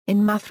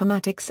In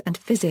mathematics and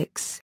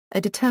physics, a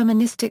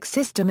deterministic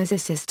system is a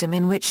system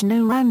in which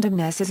no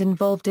randomness is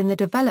involved in the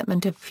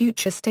development of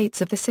future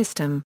states of the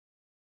system.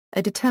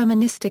 A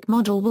deterministic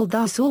model will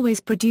thus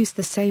always produce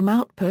the same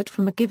output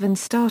from a given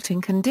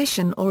starting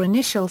condition or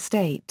initial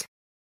state.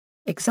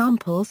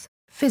 Examples: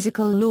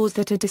 physical laws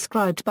that are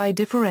described by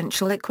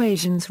differential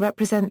equations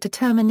represent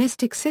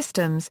deterministic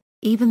systems,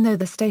 even though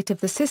the state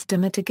of the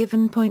system at a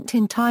given point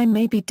in time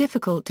may be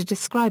difficult to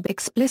describe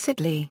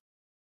explicitly.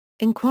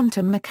 In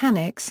quantum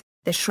mechanics,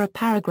 the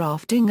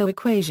Schrödinger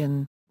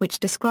equation, which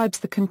describes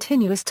the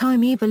continuous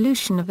time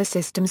evolution of a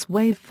system's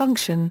wave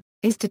function,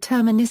 is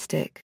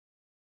deterministic.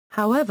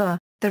 However,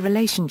 the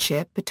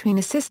relationship between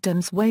a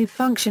system's wave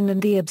function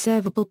and the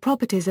observable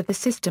properties of the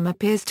system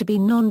appears to be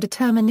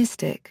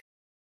non-deterministic.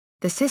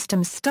 The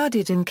systems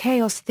studied in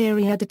chaos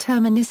theory are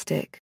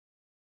deterministic.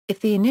 If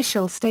the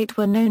initial state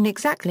were known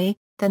exactly,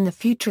 then the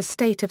future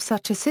state of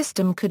such a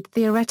system could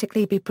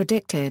theoretically be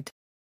predicted.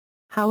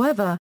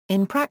 However,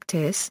 in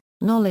practice,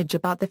 knowledge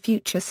about the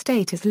future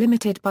state is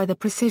limited by the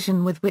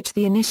precision with which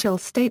the initial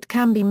state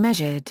can be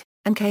measured,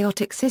 and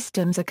chaotic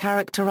systems are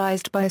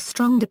characterized by a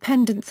strong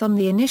dependence on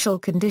the initial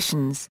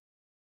conditions.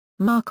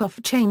 Markov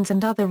chains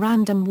and other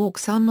random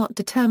walks are not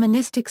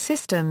deterministic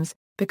systems,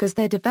 because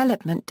their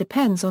development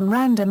depends on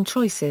random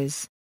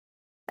choices.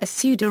 A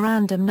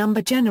pseudo-random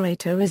number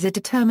generator is a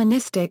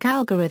deterministic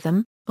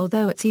algorithm,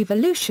 although its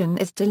evolution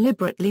is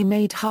deliberately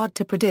made hard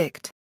to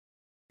predict.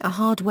 A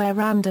hardware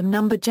random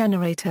number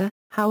generator,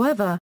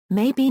 however,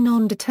 may be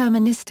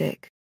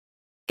non-deterministic.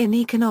 In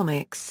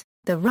economics,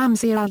 the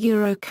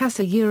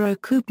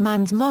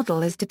Ramsey-Kasser-Koopmans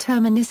model is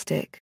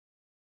deterministic.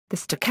 The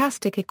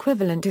stochastic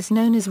equivalent is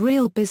known as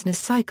real business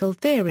cycle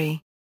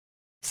theory.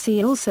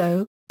 See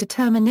also,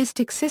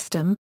 deterministic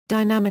system,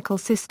 dynamical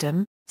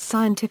system,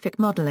 scientific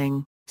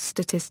modeling,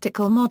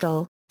 statistical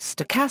model,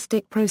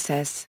 stochastic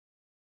process.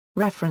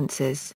 References